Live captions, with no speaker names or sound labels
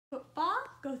Football,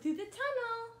 go through the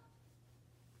tunnel.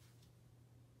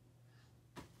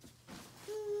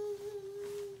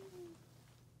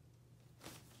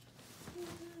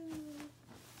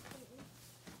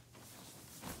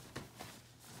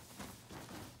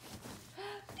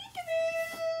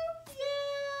 Peekaboo!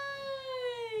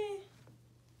 Yay!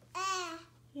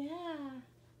 Yeah.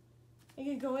 You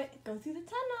can go through the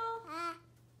tunnel.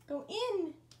 Go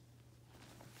in.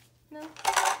 No.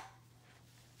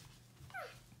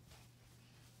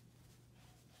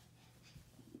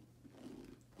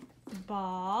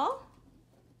 Ball.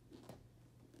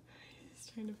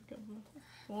 He's trying to pick up a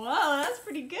ball. Whoa, that's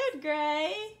pretty good,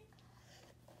 Gray.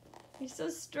 You're so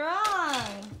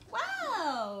strong.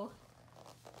 Wow.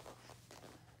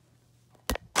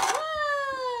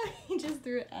 Ah, he just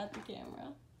threw it at the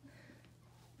camera.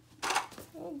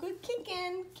 Oh, good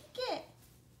kicking. Kick it.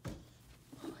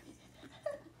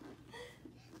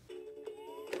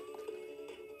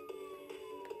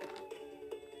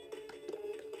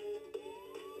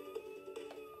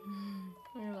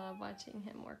 I love watching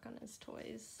him work on his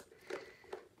toys.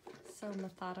 So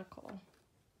methodical.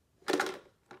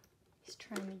 He's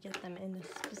trying to get them in a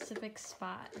specific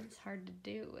spot. It's hard to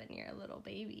do when you're a little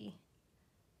baby.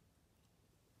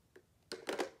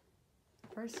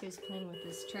 First he was playing with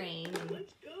this train and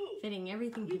fitting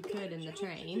everything he could in the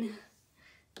train.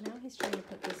 Now he's trying to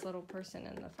put this little person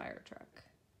in the fire truck.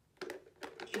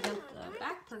 He got the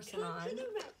back person on.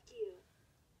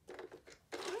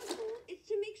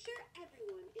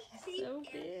 So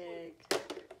big.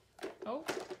 Oh,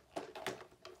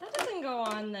 that doesn't go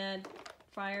on the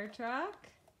fire truck.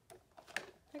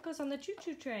 That goes on the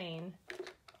choo-choo train.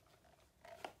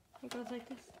 It goes like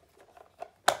this.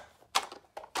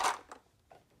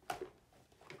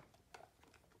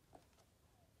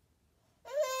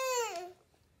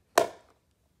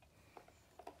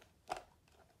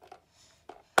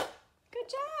 Good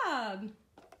job.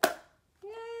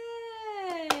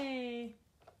 Yay.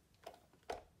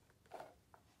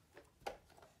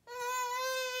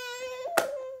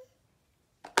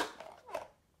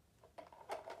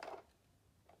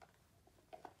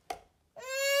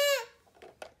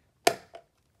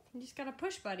 You just gotta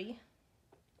push, buddy.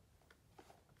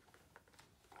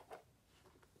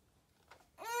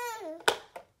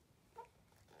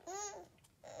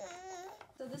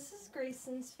 So this is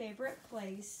Grayson's favorite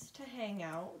place to hang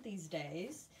out these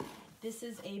days. This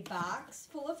is a box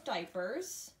full of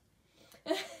diapers.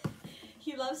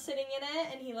 He loves sitting in it,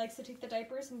 and he likes to take the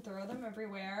diapers and throw them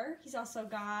everywhere. He's also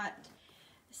got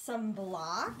some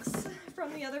blocks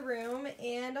from the other room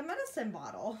and a medicine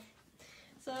bottle.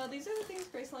 So these are the things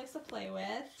Grayson likes to play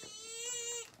with.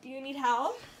 Do you need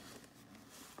help?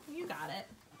 You got it.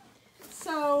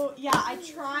 So yeah, I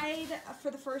tried for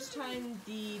the first time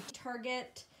the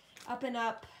Target Up and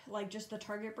Up, like just the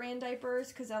Target brand diapers,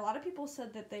 because a lot of people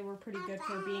said that they were pretty good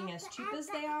for being as cheap as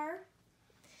they are.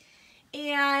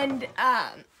 And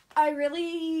I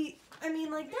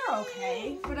mean, like, they're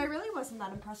okay, but I really wasn't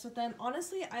that impressed with them.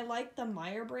 Honestly, I like the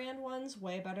Meijer brand ones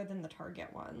way better than the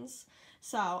Target ones.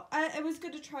 So, it was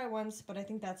good to try once, but I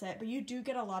think that's it. But you do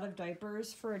get a lot of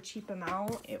diapers for a cheap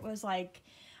amount. It was like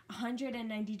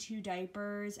 192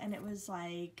 diapers, and it was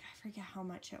like, I forget how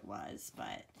much it was,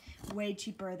 but way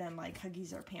cheaper than like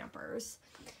Huggies or Pampers.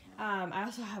 I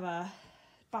also have a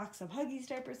box of Huggies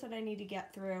diapers that I need to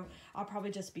get through. I'll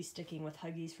probably just be sticking with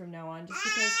Huggies from now on, just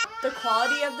because the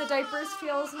quality of the diapers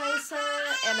feels nicer,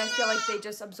 and I feel like they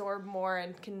just absorb more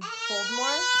and can hold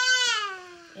more.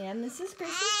 And this is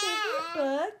Grace's favorite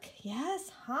book. Yes,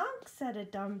 honk, said a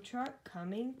dump truck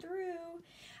coming through.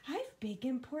 I have big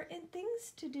important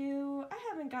things to do. I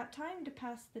haven't got time to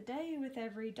pass the day with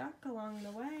every duck along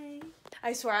the way.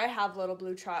 I swear I have Little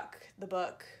Blue Truck, the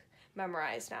book,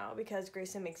 memorized now because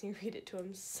Grayson makes me read it to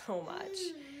him so much.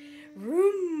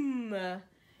 Room,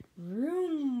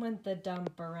 room went the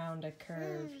dump around a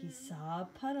curve. He saw a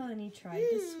puddle and he tried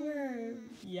to swerve.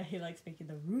 Yeah, he likes making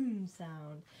the room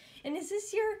sound. And is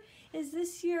this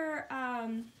your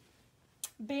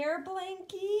bear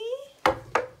blankie?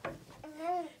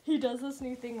 He does this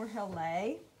new thing where he'll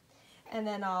lay, and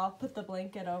then I'll put the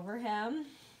blanket over him.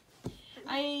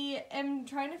 I am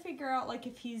trying to figure out, like,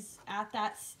 if he's at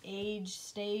that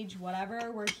stage,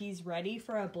 whatever, where he's ready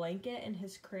for a blanket in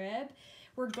his crib.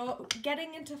 We're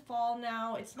getting into fall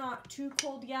now. It's not too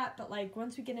cold yet, but, like,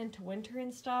 once we get into winter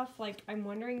and stuff, like, I'm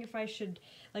wondering if I should,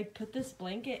 like, put this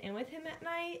blanket in with him at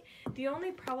night. The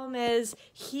only problem is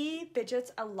he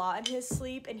fidgets a lot in his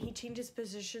sleep, and he changes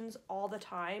positions all the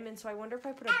time, and so I wonder if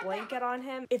I put a blanket on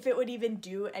him, if it would even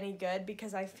do any good,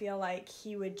 because I feel like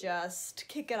he would just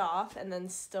kick it off and then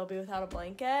still be without a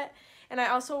blanket. And I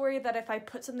also worry that if I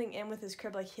put something in with his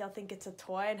crib, like he'll think it's a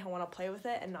toy and he'll want to play with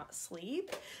it and not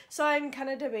sleep. So I'm kind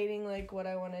of debating like what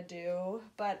I want to do,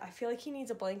 but I feel like he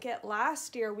needs a blanket.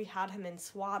 Last year we had him in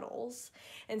swaddles,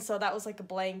 and so that was like a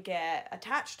blanket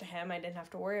attached to him. I didn't have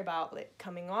to worry about it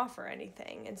coming off or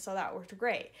anything, and so that worked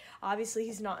great. Obviously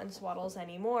he's not in swaddles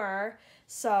anymore,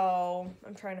 so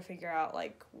I'm trying to figure out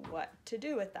like what to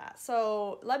do with that.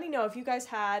 So let me know if you guys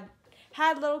had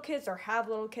little kids or have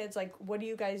little kids, like what do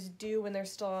you guys do when they're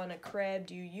still in a crib?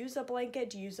 Do you use a blanket?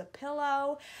 Do you use a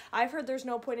pillow? I've heard there's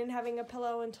no point in having a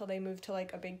pillow until they move to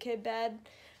like a big kid bed,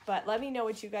 but let me know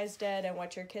what you guys did and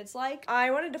what your kids like.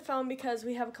 I wanted to film because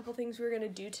we have a couple things we were gonna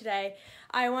do today.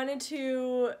 I wanted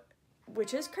to,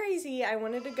 which is crazy, I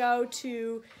wanted to go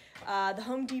to the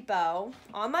Home Depot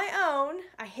on my own.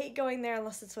 I hate going there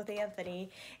unless it's with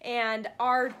Anthony, and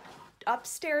our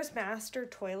upstairs master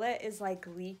toilet is like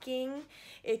leaking.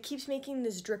 It keeps making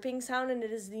this dripping sound, and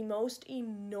it is the most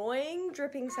annoying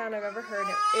dripping sound I've ever heard.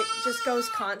 It just goes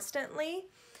constantly,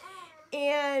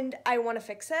 and I want to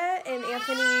fix it, and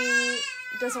Anthony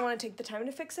doesn't want to take the time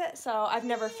to fix it. So I've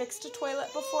never fixed a toilet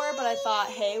before, but I thought,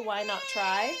 hey, why not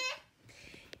try?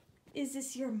 Is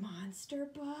this your monster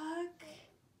book?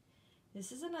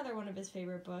 This is another one of his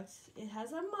favorite books. It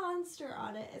has a monster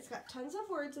on it. It's got tons of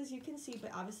words, as you can see,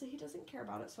 but obviously he doesn't care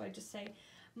about it, so I just say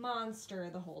monster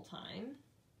the whole time.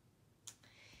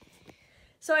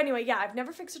 So anyway, yeah, I've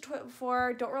never fixed a toilet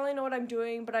before. Don't really know what I'm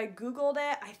doing, but I Googled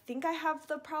it. I think I have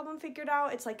the problem figured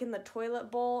out. It's like in the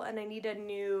toilet bowl, and I need a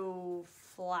new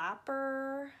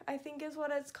flapper, I think is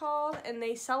what it's called. And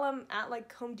they sell them at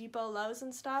like Home Depot, Lowe's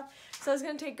and stuff. So I was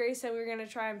going to take Grace and we were going to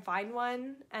try and find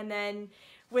one. And then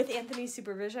with Anthony's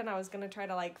supervision, I was going to try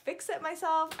to like fix it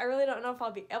myself. I really don't know if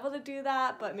I'll be able to do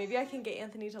that, but maybe I can get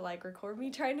Anthony to like record me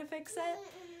trying to fix it.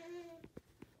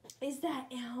 Is that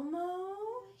Elmo?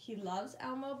 He loves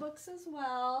Elmo books as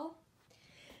well.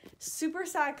 Super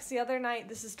sad because the other night,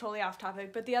 this is totally off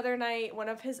topic, but the other night, one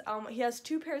of his Elmo, he has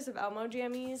 2 pairs of Elmo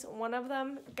jammies. One of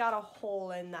them got a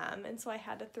hole in them, and so I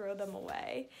had to throw them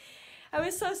away. I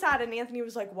was so sad, and Anthony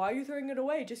was like, why are you throwing it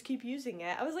away? Just keep using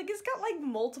it. I was like, it's got like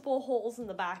multiple holes in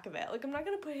the back of it. Like, I'm not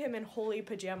going to put him in holy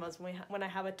pajamas when I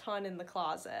have a ton in the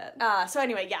closet. So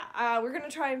anyway, yeah, we're going to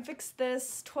try and fix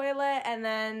this toilet, and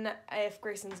then if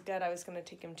Grayson's good, I was going to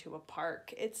take him to a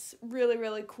park. It's really,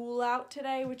 really cool out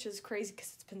today, which is crazy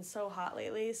because it's been so hot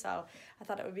lately, so I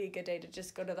thought it would be a good day to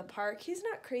just go to the park. He's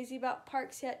not crazy about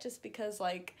parks yet just because,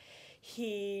 like,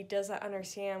 he doesn't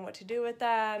understand what to do with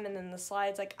them, and then the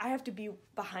slides, like, I have to be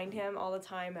behind him all the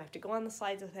time. I have to go on the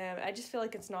slides with him. I just feel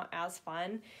like it's not as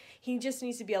fun. He just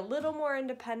needs to be a little more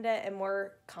independent and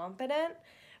more confident,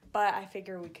 but I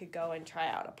figure we could go and try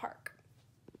out a park.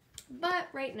 But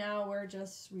right now, we're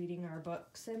just reading our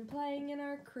books and playing in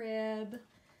our crib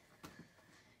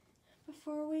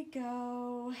before we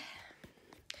go.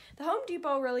 The Home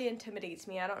Depot really intimidates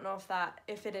me. I don't know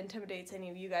if it intimidates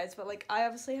any of you guys, but like I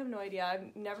obviously have no idea.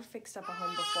 I've never fixed up a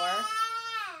home before.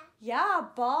 Yeah,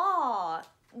 ball.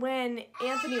 When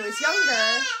Anthony was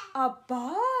younger, a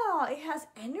ball. It has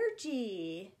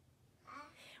energy.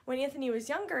 When Anthony was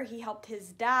younger, he helped his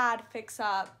dad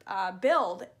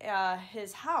build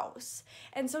his house.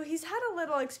 And so he's had a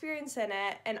little experience in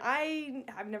it, and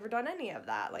I've never done any of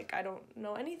that. Like, I don't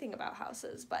know anything about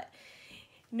houses, but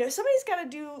no, somebody's got to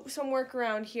do some work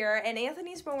around here, and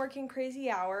Anthony's been working crazy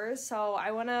hours, so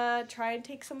I want to try and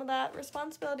take some of that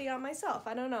responsibility on myself.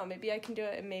 I don't know, maybe I can do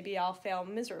it, and maybe I'll fail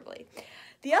miserably.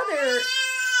 The other,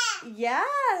 yeah,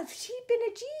 Sheep in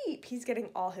a Jeep. He's getting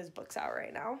all his books out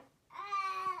right now.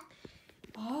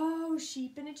 Oh,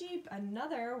 Sheep in a Jeep,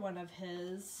 another one of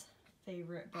his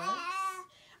favorite books.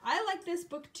 I like this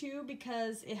book too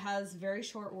because it has very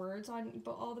short words on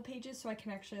all the pages, so I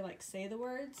can actually like say the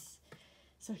words.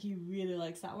 So he really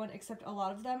likes that one, except a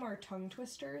lot of them are tongue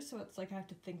twisters, so it's like I have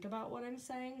to think about what I'm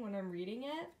saying when I'm reading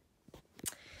it.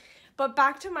 But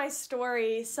back to my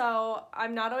story, so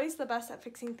I'm not always the best at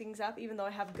fixing things up, even though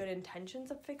I have good intentions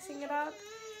of fixing it up.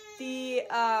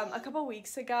 A couple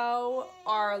weeks ago,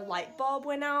 our light bulb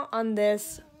went out on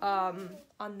this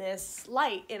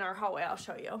light in our hallway. I'll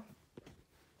show you.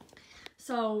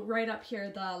 So right up here,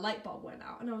 the light bulb went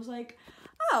out, and I was like,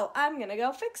 oh, I'm gonna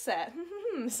go fix it.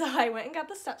 So I went and got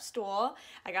the step stool,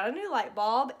 I got a new light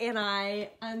bulb, and I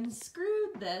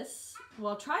unscrewed this,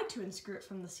 well, tried to unscrew it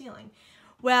from the ceiling.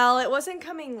 Well, it wasn't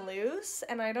coming loose,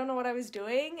 and I don't know what I was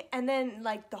doing, and then,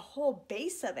 like, the whole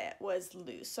base of it was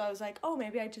loose, so I was like, oh,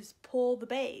 maybe I just pull the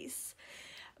base.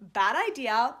 bad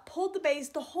idea, pulled the base,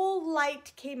 the whole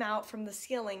light came out from the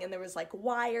ceiling and there was like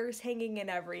wires hanging and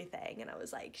everything. And I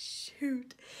was like,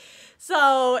 shoot.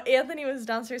 So Anthony was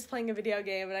downstairs playing a video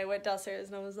game and I went downstairs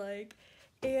and I was like,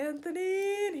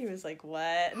 Anthony, and he was like,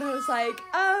 what? And I was like,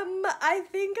 I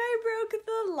think I broke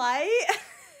the light.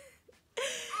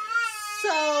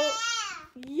 So,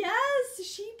 yes,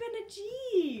 sheep in a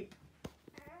Jeep.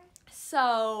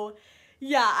 So,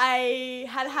 yeah, I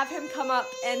had to have him come up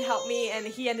and help me, and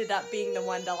he ended up being the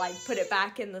one to, like, put it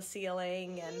back in the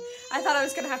ceiling, and I thought I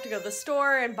was going to have to go to the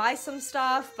store and buy some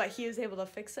stuff, but he was able to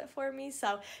fix it for me,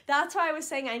 so that's why I was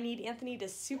saying I need Anthony to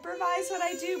supervise what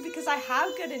I do, because I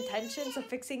have good intentions of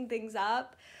fixing things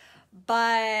up,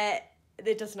 but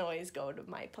it doesn't always go to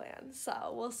my plan,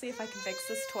 so we'll see if I can fix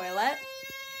this toilet.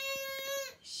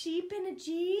 Sheep in a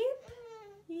Jeep?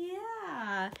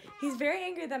 Yeah. He's very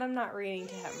angry that I'm not reading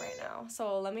to him right now.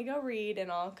 So let me go read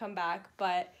and I'll come back.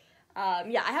 But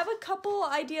yeah, I have a couple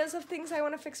ideas of things I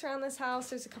want to fix around this house.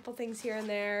 There's a couple things here and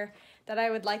there that I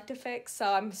would like to fix.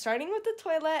 So I'm starting with the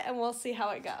toilet and we'll see how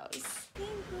it goes. Hey,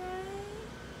 Gray.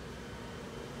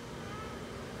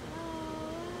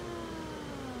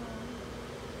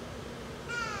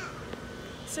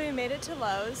 So we made it to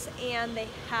Lowe's and they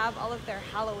have all of their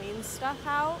Halloween stuff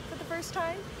out for the first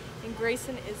time. And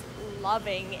Grayson is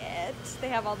loving it. They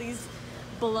have all these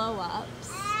blow-ups.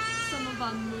 Some of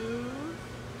them move.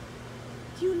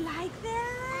 Do you like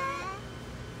that?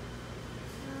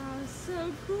 Oh,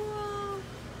 so cool.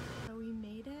 So we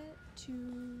made it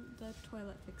to the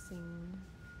toilet fixing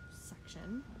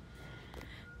section.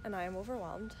 And I am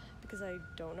overwhelmed because I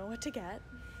don't know what to get.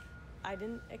 I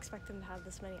didn't expect them to have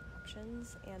this many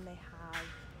options, and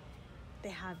they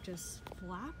have just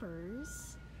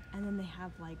flappers. And then they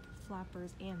have like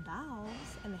flappers and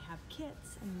valves, and they have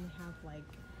kits, and then they have like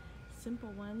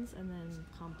simple ones and then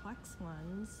complex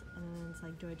ones. And then it's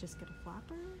like, do I just get a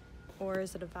flapper? Or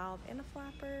is it a valve and a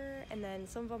flapper? And then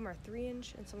some of them are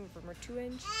 3-inch and some of them are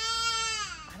 2-inch.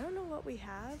 I don't know what we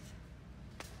have.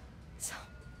 So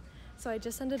I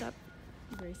just ended up,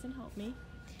 Grayson helped me.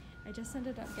 I just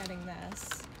ended up getting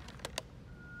this.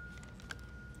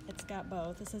 It's got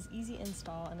both. It says easy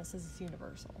install and it says it's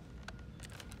universal.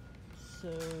 So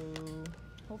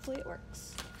hopefully it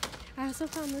works. I also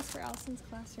found this for Allison's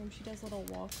classroom. She does little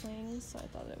wall clings, so I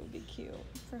thought it would be cute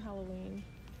for Halloween.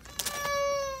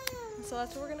 So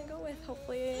that's what we're gonna go with.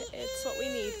 Hopefully it's what we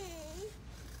need.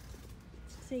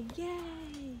 Say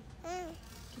yay! Can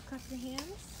you clap your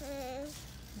hands? Okay.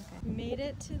 We made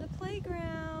it to the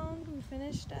playground. We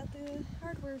finished at the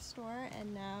hardware store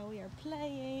and now we are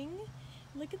playing.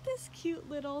 Look at this cute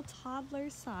little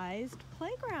toddler-sized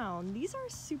playground. These are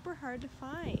super hard to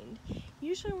find.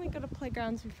 Usually when we go to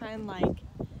playgrounds, we find like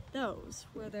those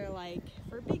where they're like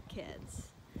for big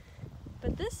kids.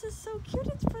 But this is so cute.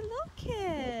 It's for little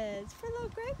kids, for little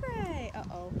Gray.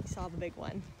 Uh-oh, he saw the big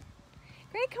one.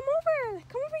 Gray, come over.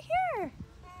 Come over here.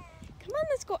 Come on,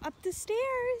 let's go up the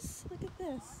stairs. Look at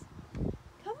this.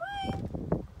 Come on.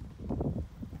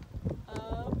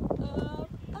 Up, up,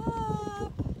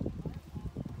 up.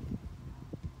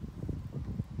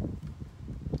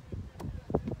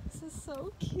 This is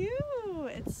so cute.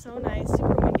 It's so nice,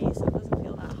 super windy, so it doesn't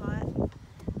feel that hot. I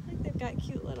think they've got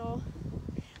cute little,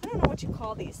 I don't know what you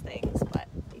call these things, but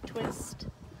they twist.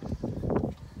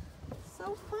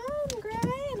 So fun,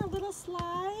 Gray, and a little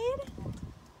slide.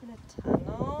 And a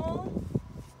tunnel.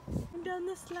 And down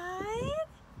the slide.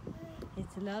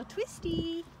 It's a little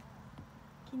twisty.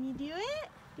 Can you do it?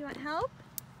 You want help?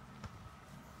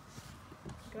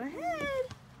 Go ahead.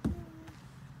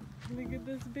 Look at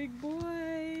this big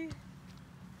boy.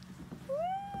 Woo!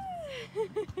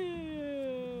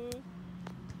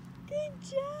 Good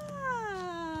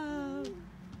job.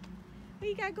 Well,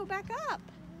 you gotta go back up.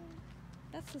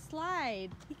 That's the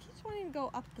slide. He keeps wanting to go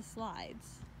up the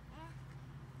slides.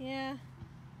 Yeah.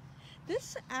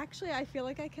 This actually, I feel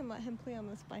like I can let him play on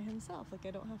this by himself. Like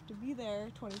I don't have to be there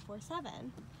 24/7. Come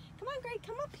on, Gray,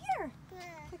 come up here.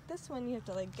 Like this one, you have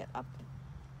to like get up.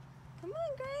 Come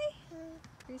on, Gray.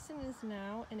 Grayson is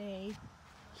now in a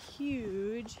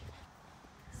huge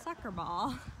soccer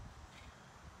ball.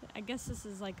 I guess this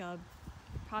is like a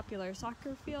popular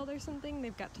soccer field or something.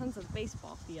 They've got tons of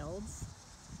baseball fields.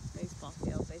 Baseball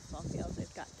field.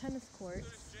 They've got tennis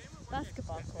courts,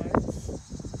 basketball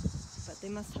courts, but they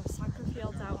must have soccer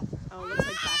fields out. Oh, it looks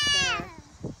like back there.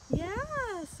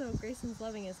 Yeah, so Grayson's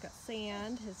loving it. It's got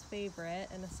sand, his favorite,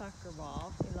 and a soccer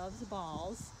ball. He loves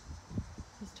balls.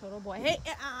 He's a total boy. Hey,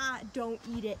 don't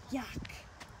eat it. Yuck.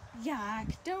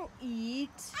 Yuck, don't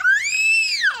eat.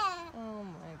 Oh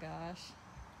my gosh.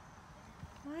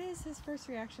 Why is his first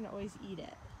reaction to always eat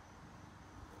it?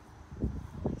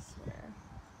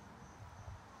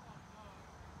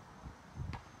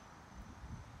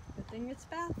 morning, it's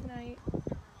bath night.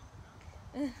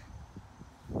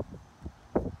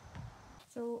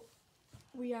 So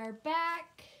we are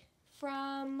back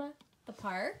from the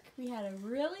park. We had a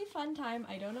really fun time.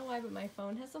 I don't know why, but my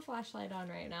phone has a flashlight on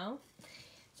right now.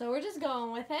 So we're just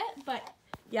going with it. But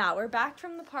yeah, we're back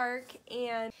from the park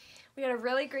and we had a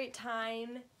really great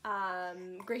time.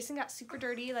 Grayson got super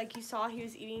dirty. Like you saw, he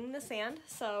was eating the sand.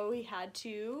 So we had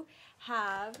to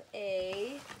have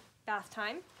a bath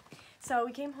time. So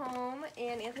we came home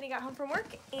and Anthony got home from work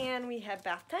and we had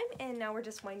bath time, and now we're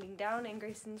just winding down in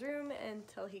Grayson's room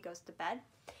until he goes to bed.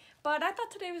 But I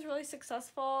thought today was really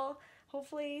successful.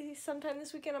 Hopefully sometime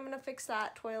this weekend I'm going to fix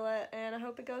that toilet, and I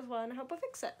hope it goes well and I hope I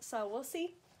fix it. So we'll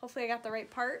see. Hopefully I got the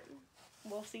right part.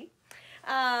 We'll see.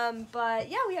 But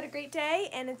yeah, we had a great day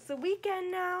and it's the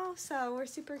weekend now, so we're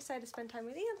super excited to spend time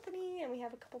with Anthony, and we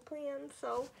have a couple plans,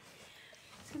 so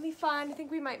it's going to be fun. I think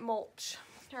we might mulch.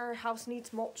 Our house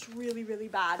needs mulch really, really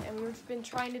bad, and we've been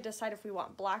trying to decide if we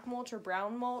want black mulch or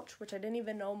brown mulch, which I didn't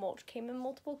even know mulch came in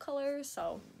multiple colors,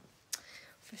 so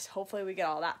just hopefully we get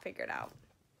all that figured out.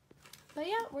 But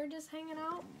yeah, we're just hanging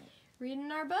out, reading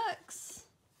our books.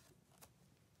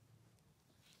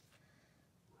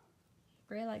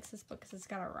 Gray likes this book because it's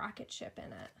got a rocket ship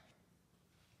in it.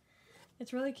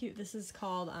 It's really cute. This is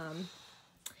called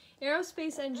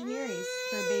Aerospace Engineering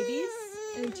for babies,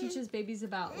 and it teaches babies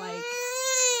about like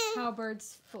how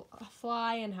birds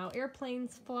fly and how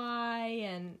airplanes fly,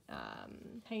 and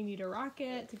how you need a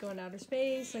rocket to go into outer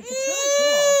space. Like, it's really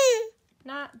cool.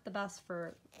 Not the best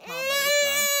for toddlers.